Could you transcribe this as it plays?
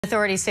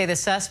Authorities say the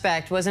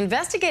suspect was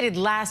investigated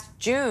last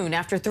June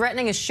after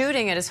threatening a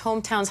shooting at his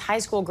hometown's high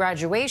school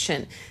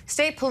graduation.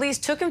 State police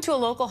took him to a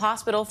local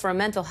hospital for a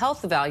mental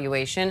health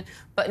evaluation,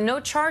 but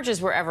no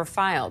charges were ever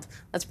filed.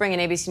 Let's bring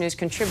in ABC News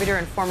contributor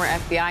and former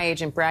FBI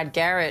agent Brad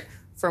Garrett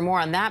for more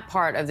on that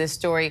part of this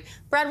story.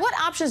 Brad, what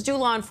options do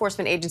law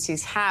enforcement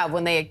agencies have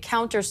when they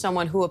encounter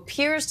someone who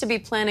appears to be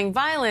planning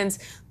violence,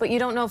 but you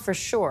don't know for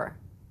sure?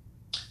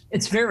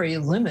 It's very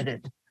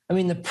limited. I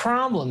mean, the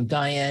problem,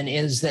 Diane,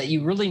 is that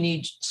you really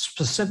need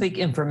specific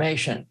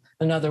information.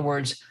 In other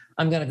words,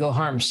 I'm going to go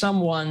harm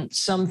someone,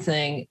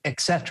 something,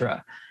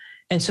 etc.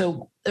 And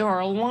so there are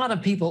a lot of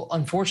people,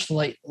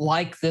 unfortunately,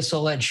 like this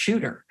alleged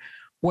shooter,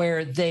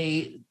 where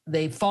they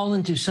fall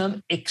into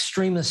some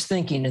extremist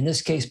thinking, in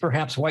this case,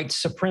 perhaps white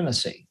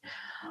supremacy.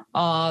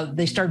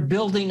 They start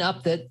building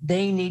up that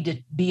they need to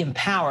be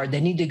empowered.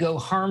 They need to go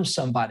harm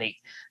somebody,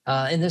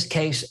 in this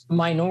case,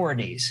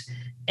 minorities.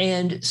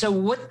 And so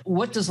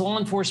what does law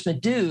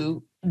enforcement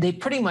do? They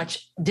pretty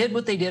much did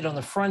what they did on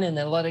the front end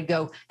and let it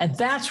go. And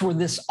that's where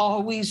this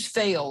always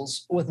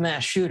fails with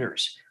mass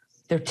shooters.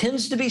 There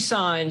tends to be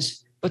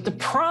signs, but the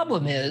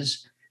problem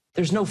is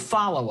there's no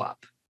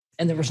follow-up.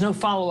 And there was no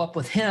follow-up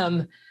with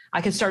him.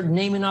 I could start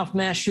naming off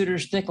mass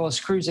shooters, Nicholas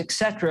Cruz, et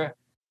cetera,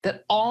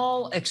 that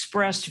all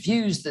expressed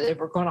views that they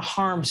were going to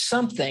harm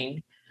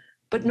something,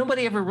 but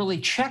nobody ever really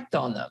checked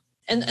on them.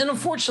 And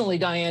unfortunately,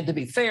 Diane, to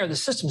be fair, the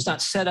system's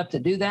not set up to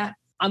do that.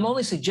 I'm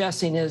only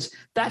suggesting is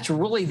that's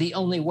really the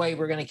only way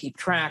we're going to keep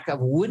track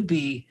of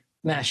would-be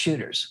mass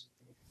shooters.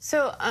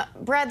 So,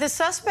 Brad, the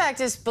suspect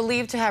is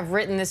believed to have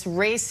written this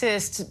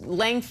racist,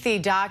 lengthy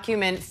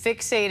document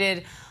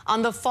fixated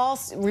on the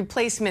false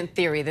replacement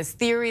theory, this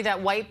theory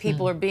that white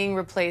people are being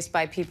replaced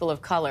by people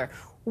of color.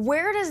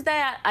 Where does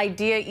that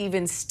idea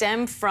even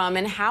stem from,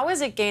 and how is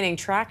it gaining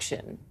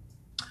traction?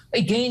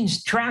 It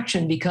gains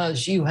traction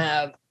because you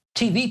have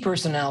TV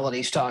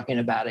personalities talking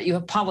about it. You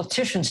have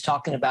politicians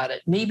talking about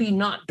it, maybe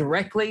not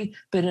directly,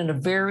 but in a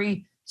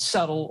very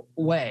subtle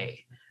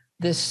way.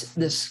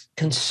 This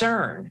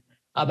concern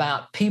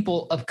about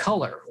people of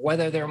color,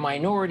 whether they're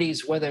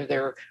minorities, whether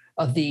they're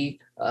of the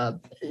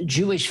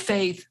Jewish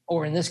faith,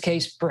 or in this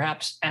case,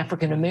 perhaps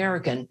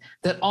African-American,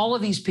 that all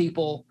of these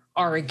people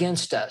are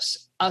against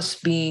us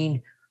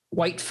being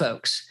white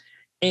folks.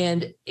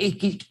 And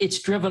it's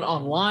driven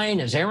online,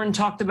 as Aaron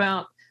talked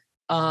about.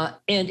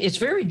 And it's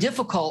very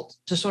difficult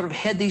to sort of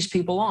head these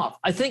people off.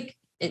 I think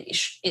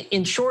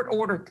in short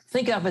order,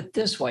 think of it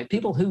this way.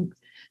 People who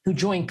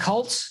join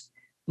cults,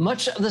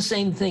 much of the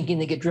same thinking,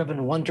 they get driven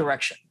in one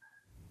direction.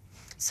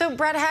 So,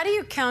 Brad, how do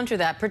you counter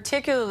that,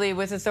 particularly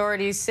with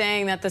authorities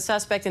saying that the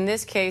suspect in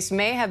this case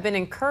may have been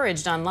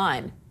encouraged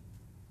online?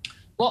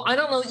 Well, I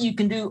don't know that you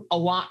can do a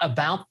lot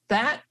about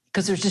that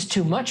because there's just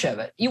too much of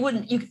it.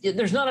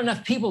 There's not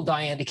enough people,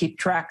 Diane, to keep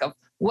track of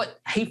what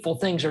hateful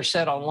things are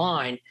said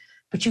online.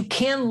 But you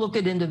can look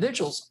at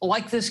individuals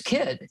like this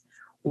kid.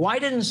 Why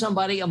didn't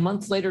somebody a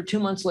month later, 2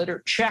 months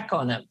later, check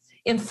on him?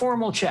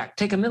 Informal check.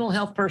 Take a mental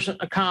health person,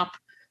 a cop,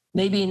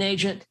 maybe an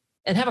agent,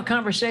 and have a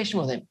conversation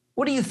with him.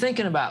 What are you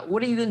thinking about?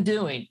 What have you been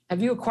doing?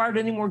 Have you acquired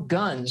any more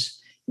guns?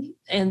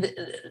 And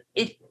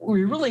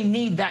we really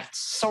need that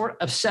sort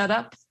of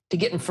setup to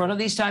get in front of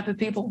these type of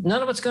people.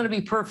 None of it's going to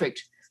be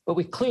perfect, but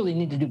we clearly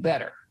need to do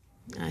better.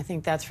 I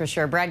think that's for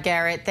sure. Brad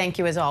Garrett, thank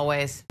you as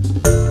always.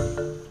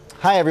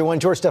 Hi, everyone.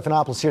 George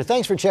Stephanopoulos here.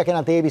 Thanks for checking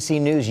out the ABC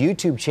News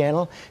YouTube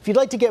channel. If you'd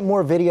like to get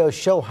more videos,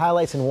 show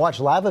highlights, and watch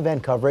live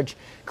event coverage,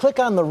 click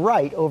on the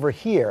right over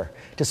here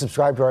to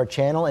subscribe to our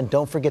channel. And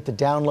don't forget to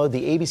download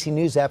the ABC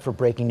News app for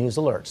breaking news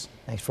alerts.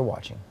 Thanks for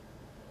watching.